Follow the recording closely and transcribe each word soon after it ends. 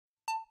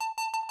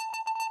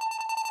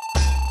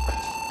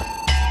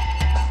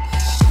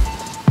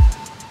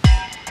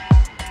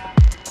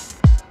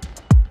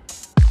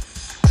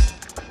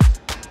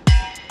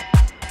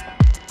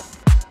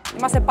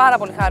πάρα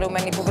πολύ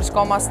χαρούμενοι που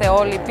βρισκόμαστε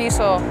όλοι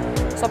πίσω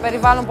στο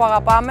περιβάλλον που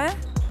αγαπάμε.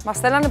 Μας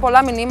στέλνανε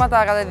πολλά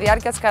μηνύματα κατά τη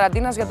διάρκεια της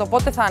καραντίνας για το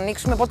πότε θα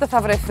ανοίξουμε, πότε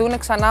θα βρεθούν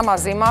ξανά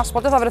μαζί μας,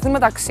 πότε θα βρεθούν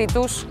μεταξύ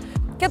τους.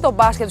 Και το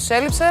μπάσκετ τους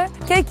έλειψε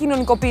και η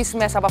κοινωνικοποίηση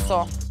μέσα από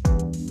αυτό.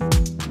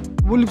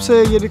 Μου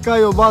λείψε γενικά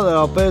η ομάδα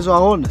να παίζω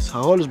αγώνες.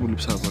 Αγώνες μου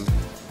λείψαν πολύ.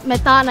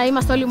 Μετά να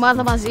είμαστε όλοι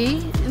ομάδα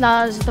μαζί, να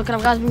το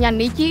κραυγάζουμε μια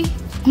νίκη.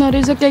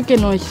 Γνωρίζω και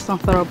καινούριους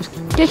ανθρώπους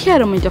και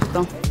χαίρομαι γι'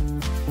 αυτό.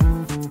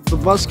 Το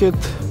μπάσκετ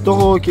το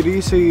έχω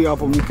κυνηγήσει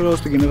από μικρό,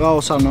 το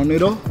κυνηγάω σαν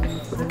όνειρο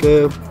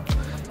και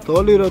το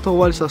όνειρο το έχω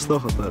βάλει σαν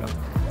στόχο τώρα.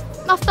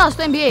 Να φτάσει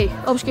στο NBA,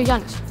 όπως και ο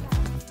Γιάννης.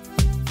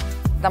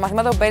 Τα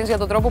μαθήματα που παίρνεις για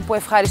τον τρόπο που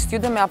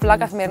ευχαριστούνται με απλά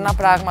καθημερινά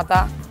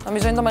πράγματα,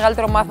 νομίζω είναι το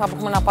μεγαλύτερο μάθημα που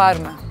έχουμε να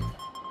πάρουμε.